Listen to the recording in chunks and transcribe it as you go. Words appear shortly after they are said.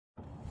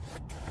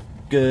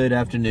Good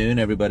afternoon,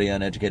 everybody.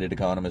 Uneducated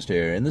Economist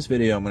here. In this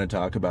video, I'm going to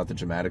talk about the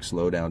dramatic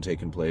slowdown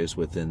taking place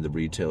within the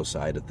retail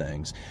side of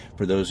things.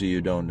 For those of you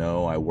who don't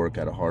know, I work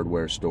at a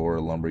hardware store,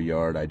 a lumber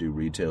yard. I do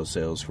retail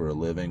sales for a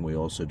living. We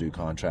also do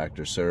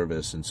contractor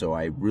service. And so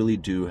I really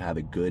do have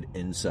a good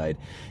insight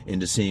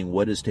into seeing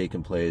what has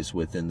taken place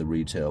within the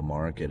retail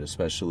market,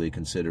 especially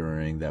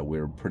considering that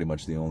we're pretty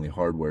much the only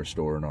hardware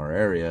store in our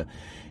area.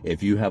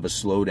 If you have a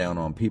slowdown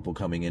on people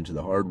coming into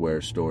the hardware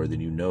store, then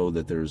you know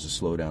that there's a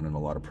slowdown in a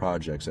lot of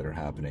projects that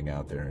are happening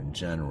out there in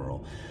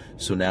general.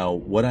 So now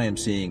what I am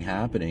seeing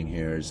happening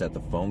here is that the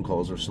phone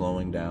calls are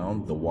slowing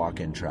down, the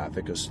walk-in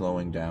traffic is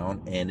slowing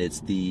down, and it's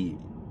the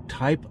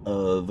type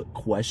of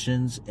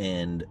questions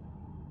and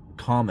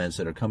comments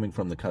that are coming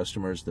from the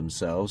customers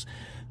themselves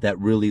that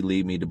really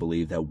lead me to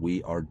believe that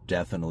we are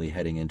definitely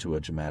heading into a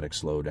dramatic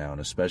slowdown,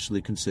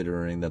 especially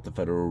considering that the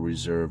Federal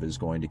Reserve is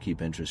going to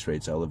keep interest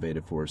rates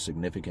elevated for a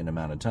significant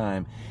amount of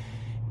time.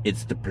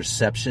 It's the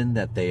perception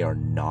that they are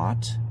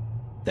not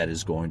that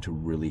is going to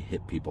really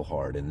hit people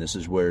hard. And this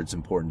is where it's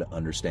important to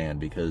understand,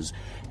 because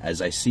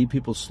as I see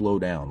people slow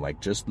down,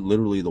 like just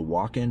literally the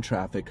walk-in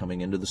traffic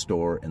coming into the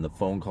store and the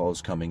phone calls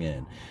coming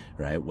in,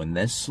 right? When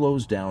this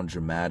slows down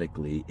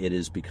dramatically, it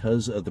is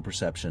because of the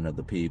perception of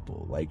the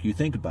people. Like, you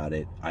think about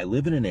it, I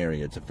live in an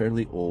area, it's a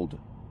fairly old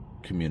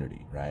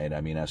community, right?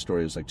 I mean,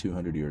 Astoria is like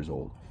 200 years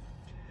old.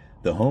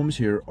 The homes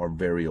here are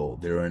very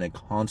old. They're in a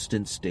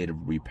constant state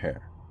of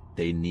repair.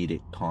 They need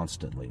it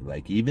constantly.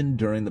 Like, even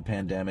during the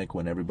pandemic,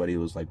 when everybody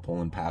was like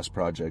pulling past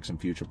projects and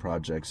future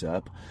projects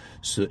up,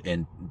 so,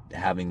 and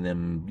having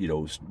them,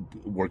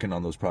 working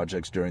on those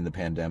projects during the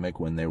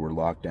pandemic when they were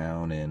locked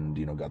down and,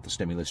 got the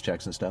stimulus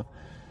checks and stuff,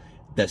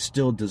 that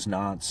still does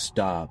not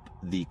stop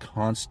the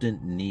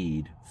constant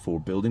need for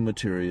building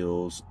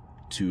materials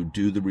to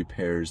do the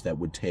repairs that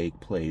would take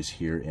place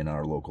here in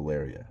our local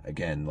area.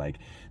 Again, like,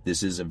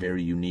 this is a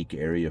very unique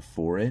area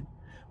for it,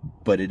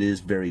 but it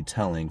is very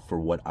telling for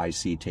what I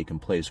see taking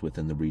place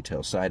within the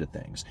retail side of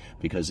things.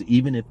 Because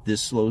even if this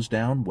slows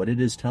down, what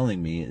it is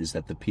telling me is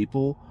that the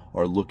people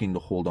are looking to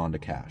hold on to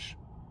cash.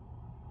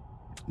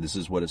 This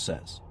is what it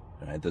says,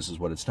 right? This is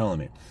what it's telling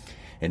me.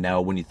 And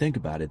now when you think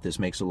about it, this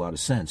makes a lot of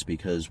sense,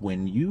 because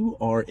when you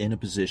are in a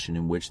position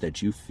in which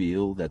that you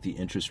feel that the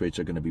interest rates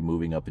are going to be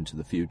moving up into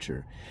the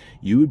future,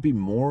 you would be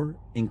more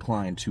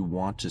inclined to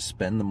want to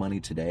spend the money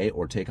today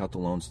or take out the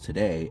loans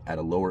today at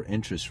a lower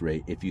interest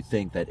rate if you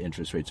think that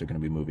interest rates are going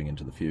to be moving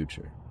into the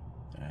future.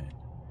 Right?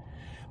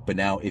 But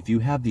now if you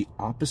have the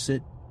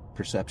opposite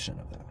perception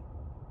of that,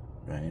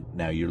 right?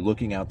 Now you're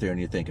looking out there and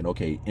you're thinking,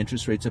 okay,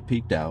 interest rates have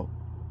peaked out.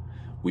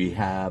 We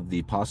have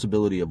the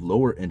possibility of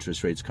lower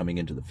interest rates coming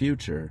into the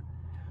future.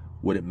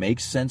 Would it make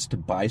sense to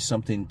buy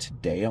something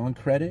today on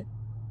credit?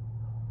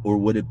 Or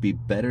would it be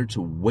better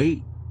to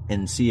wait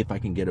and see if I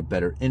can get a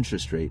better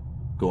interest rate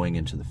going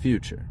into the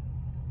future?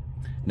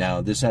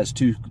 Now, this has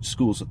two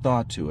schools of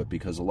thought to it,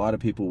 because a lot of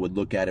people would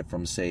look at it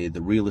from, say,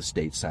 the real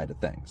estate side of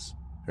things,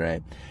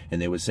 right?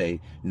 And they would say,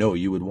 no,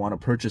 you would want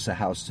to purchase a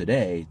house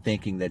today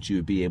thinking that you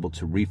would be able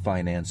to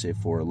refinance it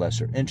for a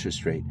lesser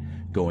interest rate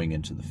going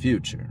into the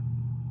future.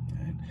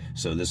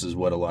 So this is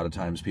what a lot of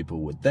times people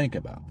would think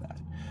about that.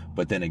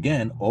 But then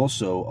again,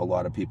 also a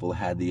lot of people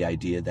had the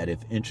idea that if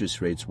interest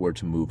rates were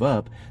to move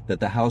up, that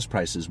the house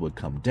prices would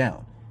come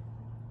down.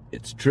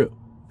 It's true.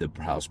 The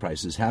house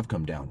prices have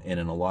come down.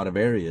 And in a lot of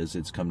areas,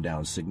 it's come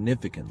down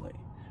significantly,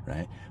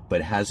 right?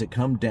 But has it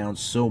come down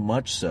so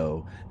much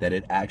so that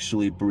it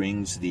actually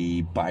brings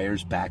the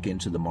buyers back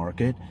into the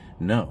market?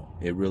 No,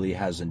 it really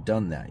hasn't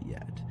done that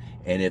yet.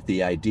 And if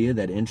the idea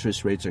that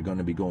interest rates are going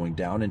to be going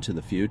down into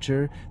the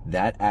future,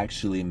 that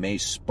actually may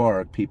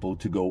spark people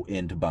to go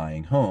into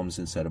buying homes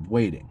instead of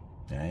waiting,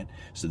 right?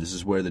 So this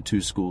is where the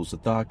two schools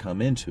of thought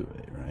come into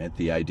it, right?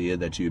 The idea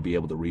that you'd be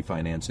able to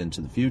refinance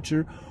into the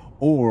future,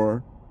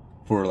 or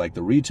for like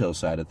the retail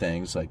side of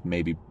things, like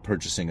maybe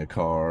purchasing a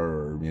car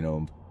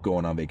or,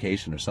 going on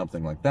vacation or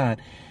something like that,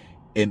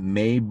 it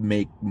may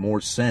make more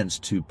sense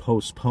to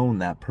postpone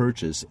that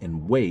purchase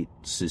and wait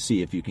to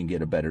see if you can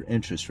get a better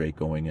interest rate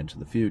going into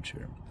the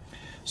future.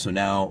 So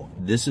now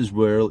this is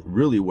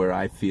where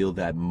I feel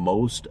that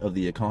most of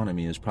the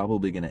economy is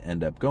probably going to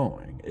end up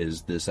going,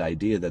 is this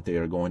idea that they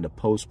are going to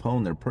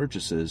postpone their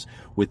purchases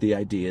with the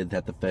idea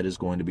that the Fed is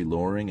going to be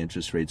lowering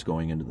interest rates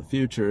going into the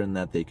future, and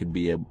that they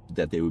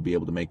would be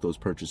able to make those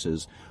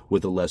purchases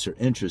with a lesser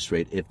interest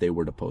rate if they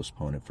were to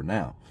postpone it for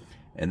now.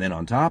 And then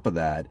on top of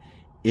that,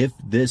 if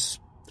this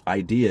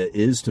idea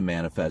is to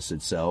manifest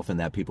itself and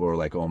that people are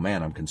like, oh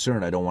man, I'm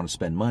concerned, I don't want to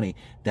spend money,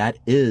 that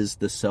is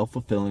the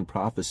self-fulfilling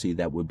prophecy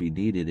that would be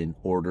needed in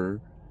order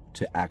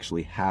to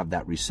actually have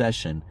that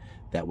recession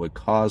that would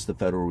cause the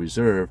Federal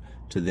Reserve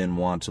to then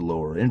want to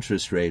lower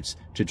interest rates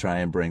to try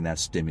and bring that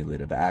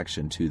stimulative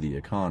action to the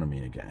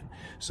economy again.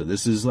 So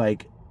this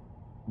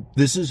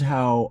is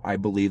how I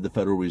believe the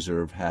Federal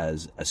Reserve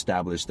has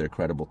established their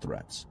credible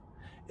threats,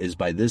 is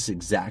by this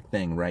exact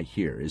thing right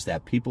here, is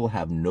that people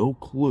have no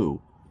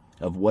clue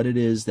of what it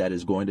is that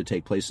is going to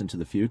take place into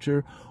the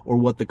future, or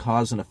what the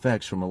cause and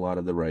effects from a lot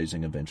of the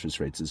rising of interest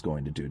rates is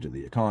going to do to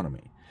the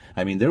economy.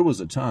 I mean, there was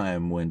a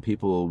time when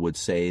people would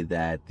say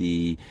that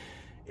the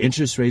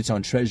interest rates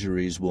on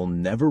treasuries will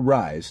never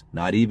rise,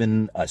 not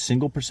even a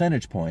single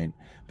percentage point,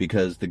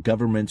 because the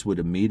government would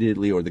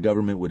immediately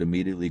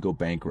go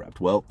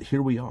bankrupt. Well,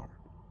 here we are.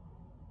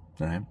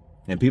 All right.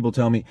 And people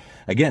tell me,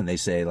 again, they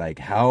say, like,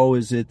 how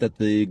is it that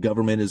the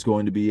government is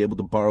going to be able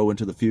to borrow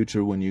into the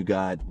future when you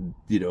got,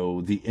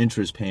 the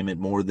interest payment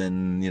more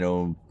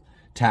than,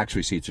 tax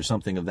receipts or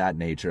something of that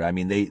nature? I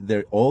mean,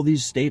 they're all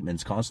these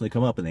statements constantly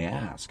come up and they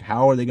ask,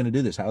 how are they going to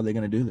do this? How are they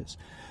going to do this?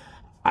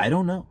 I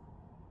don't know.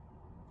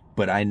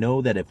 But I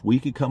know that if we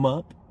could come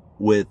up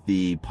with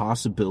the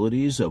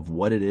possibilities of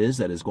what it is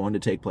that is going to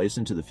take place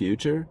into the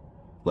future,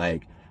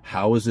 like,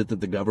 how is it that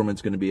the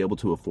government's going to be able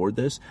to afford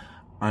this?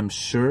 I'm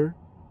sure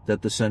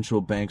that the central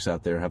banks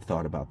out there have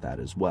thought about that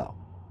as well.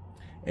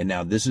 And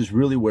now this is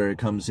really where it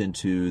comes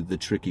into the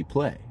tricky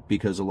play,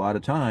 because a lot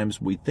of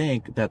times we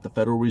think that the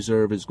Federal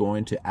Reserve is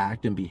going to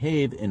act and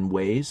behave in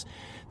ways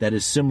that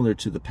is similar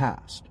to the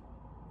past.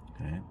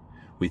 Okay?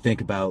 We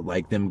think about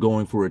like them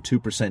going for a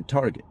 2%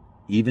 target.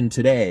 Even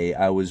today,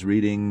 I was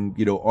reading,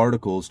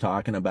 articles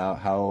talking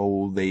about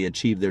how they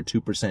achieved their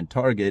 2%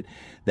 target,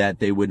 that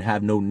they would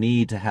have no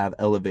need to have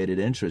elevated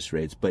interest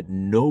rates, but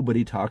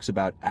nobody talks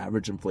about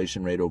average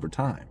inflation rate over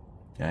time.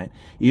 Right?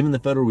 Even the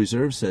Federal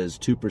Reserve says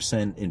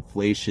 2%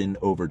 inflation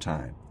over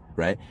time,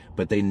 right?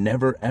 But they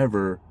never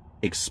ever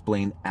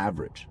explain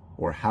average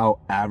or how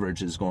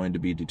average is going to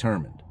be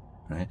determined,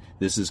 right?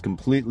 This is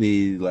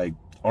completely like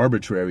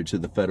arbitrary to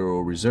the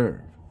Federal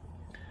Reserve.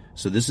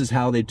 So this is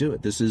how they do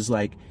it. This is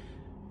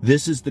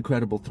the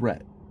credible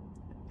threat.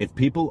 If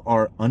people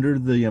are under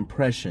the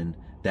impression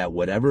that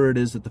whatever it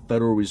is that the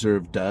Federal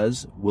Reserve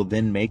does will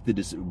then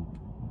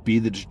be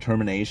the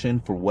determination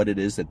for what it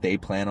is that they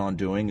plan on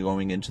doing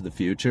going into the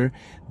future,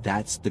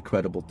 that's the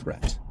credible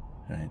threat,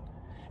 right?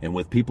 And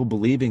with people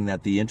believing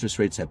that the interest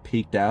rates have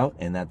peaked out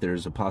and that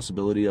there's a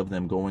possibility of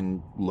them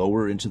going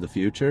lower into the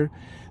future,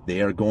 they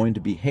are going to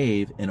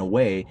behave in a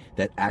way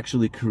that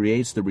actually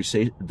creates the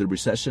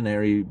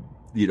recessionary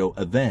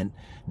event,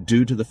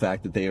 due to the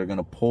fact that they are going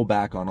to pull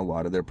back on a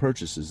lot of their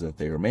purchases that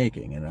they are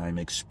making. And I'm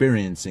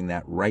experiencing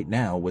that right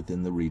now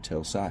within the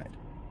retail side,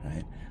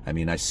 right? I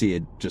mean, I see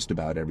it just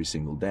about every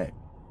single day.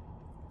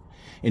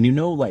 And a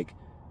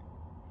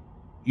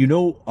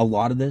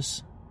lot of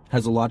this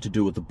has a lot to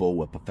do with the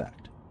bullwhip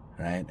effect,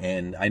 right?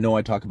 And I know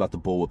I talk about the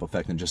bullwhip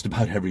effect in just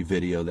about every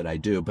video that I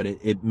do, but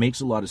it makes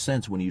a lot of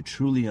sense when you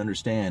truly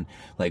understand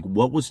like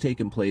what was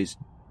taking place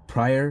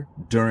prior,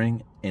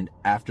 during, and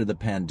after the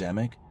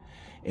pandemic,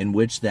 in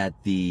which that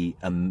the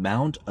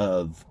amount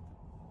of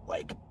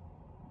like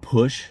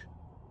push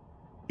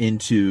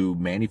into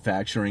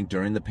manufacturing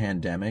during the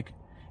pandemic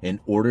in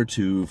order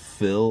to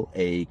fill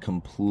a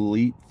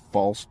complete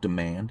false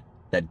demand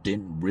that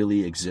didn't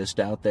really exist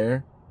out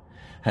there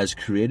has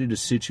created a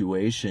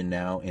situation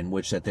now in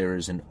which that there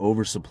is an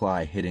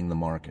oversupply hitting the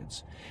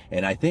markets.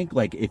 And I think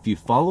like if you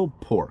follow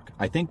pork,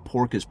 I think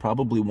pork is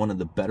probably one of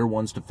the better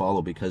ones to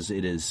follow because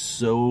it is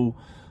so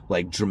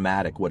like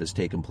dramatic what has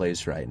taken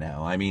place right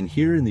now. I mean,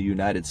 here in the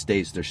United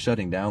States, they're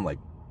shutting down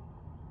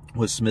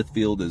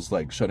Smithfield is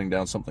like shutting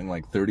down something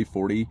like 30,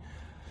 40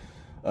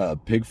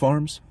 pig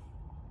farms.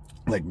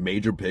 Like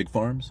major pig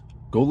farms.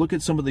 Go look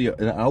at some of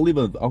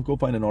I'll go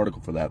find an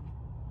article for that.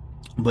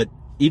 But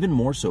even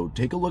more so,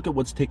 take a look at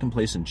what's taking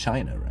place in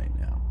China right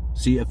now.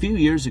 See, a few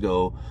years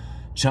ago,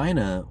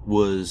 China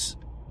was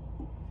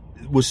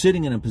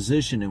sitting in a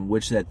position in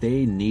which that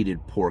they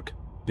needed pork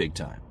big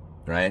time,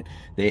 right?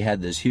 They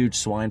had this huge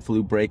swine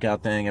flu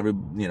breakout thing.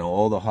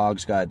 All the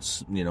hogs got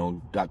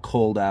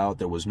culled out.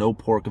 There was no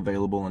pork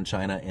available in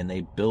China, and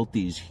they built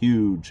these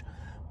huge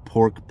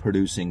pork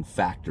producing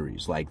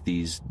factories, like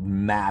these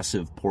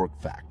massive pork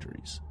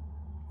factories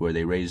where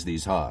they raise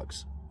these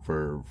hogs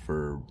for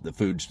the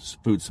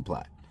food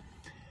supply.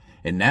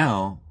 And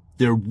now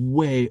they're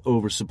way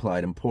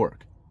oversupplied in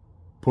pork.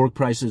 Pork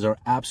prices are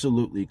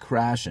absolutely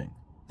crashing.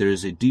 There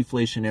is a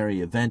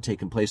deflationary event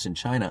taking place in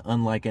China,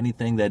 unlike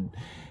anything that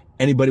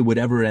anybody would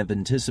ever have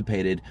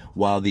anticipated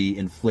while the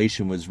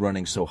inflation was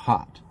running so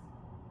hot.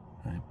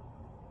 Right?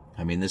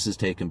 I mean, this is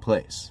taking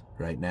place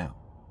right now.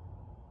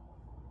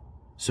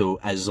 So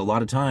as a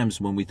lot of times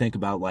when we think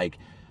about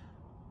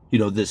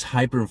this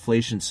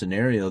hyperinflation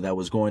scenario that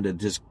was going to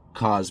just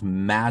cause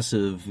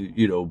massive,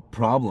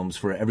 problems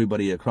for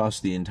everybody across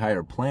the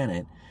entire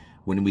planet,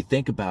 when we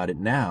think about it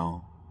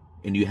now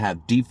and you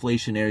have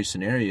deflationary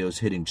scenarios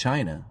hitting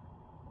China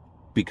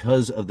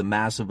because of the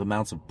massive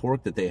amounts of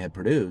pork that they had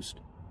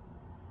produced,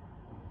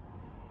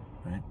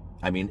 right?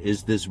 I mean,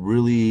 is this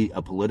really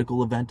a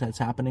political event that's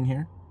happening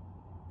here?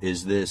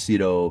 Is this,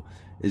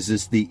 is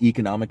this the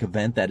economic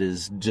event that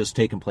has just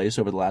taken place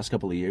over the last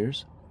couple of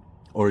years?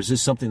 Or is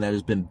this something that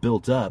has been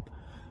built up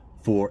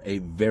for a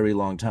very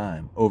long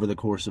time, over the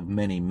course of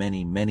many,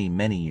 many, many,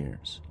 many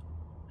years?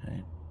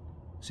 Right?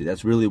 See,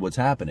 that's really what's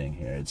happening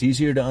here. It's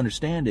easier to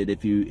understand it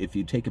if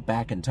you take it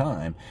back in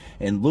time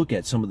and look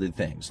at some of the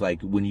things.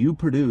 Like when you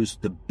produce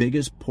the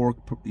biggest pork,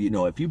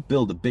 if you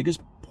build the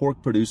biggest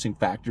pork producing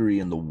factory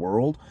in the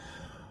world,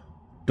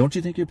 don't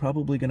you think you're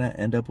probably going to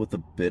end up with a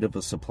bit of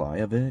a supply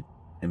of it,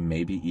 and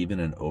maybe even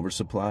an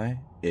oversupply,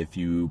 if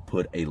you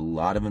put a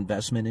lot of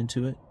investment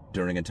into it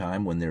during a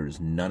time when there is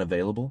none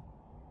available?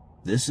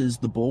 This is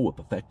the bullwhip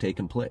effect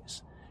taking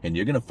place. And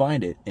you're going to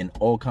find it in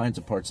all kinds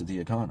of parts of the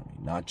economy,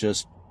 not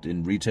just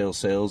in retail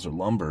sales or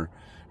lumber,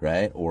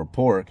 right, or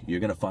pork. You're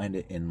going to find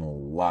it in a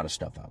lot of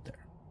stuff out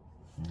there,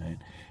 right?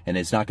 And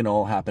it's not going to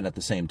all happen at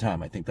the same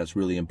time. I think that's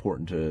really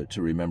important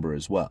to remember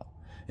as well,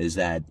 is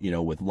that, you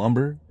know, with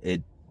lumber,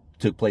 it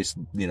took place,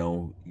 you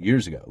know,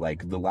 years ago.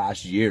 Like the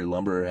last year,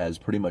 lumber has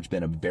pretty much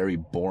been a very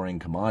boring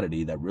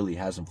commodity that really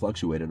hasn't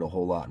fluctuated a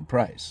whole lot in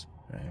price,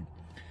 right?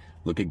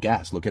 Look at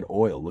gas, look at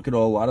oil, look at a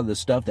lot of the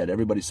stuff that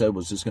everybody said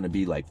was just going to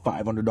be like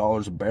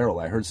 $500 a barrel.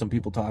 I heard some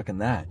people talking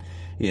that,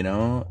 you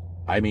know.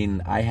 I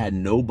mean, I had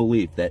no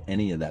belief that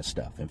any of that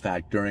stuff. In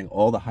fact, during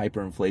all the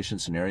hyperinflation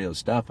scenario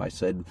stuff, I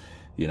said,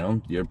 you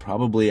know, you're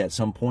probably at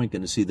some point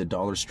going to see the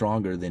dollar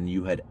stronger than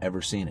you had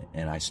ever seen it.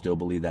 And I still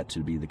believe that to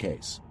be the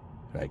case.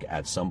 Like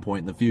at some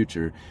point in the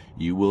future,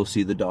 you will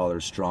see the dollar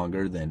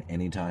stronger than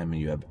any time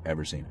you have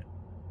ever seen it,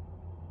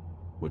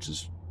 which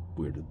is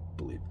weird to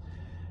believe.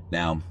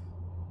 Now,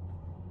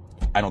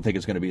 I don't think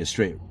it's going to be a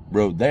straight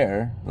road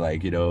there.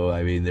 Like, you know,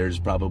 I mean, there's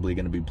probably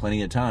going to be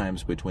plenty of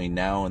times between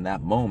now and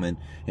that moment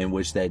in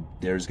which that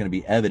there's going to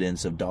be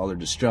evidence of dollar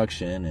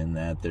destruction and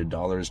that their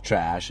dollar is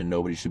trash and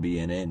nobody should be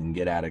in it and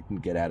get out of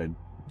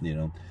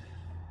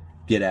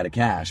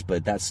cash.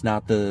 But that's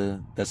not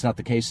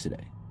the case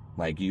today.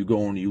 Like you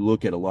go and you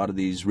look at a lot of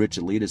these rich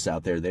elitists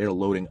out there, they're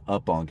loading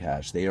up on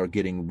cash. They are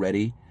getting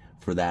ready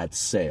for that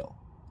sale.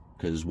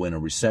 Because when a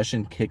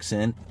recession kicks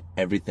in,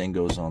 everything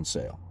goes on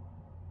sale.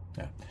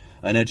 Yeah.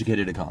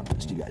 Uneducated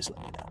economist, you guys let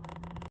me know.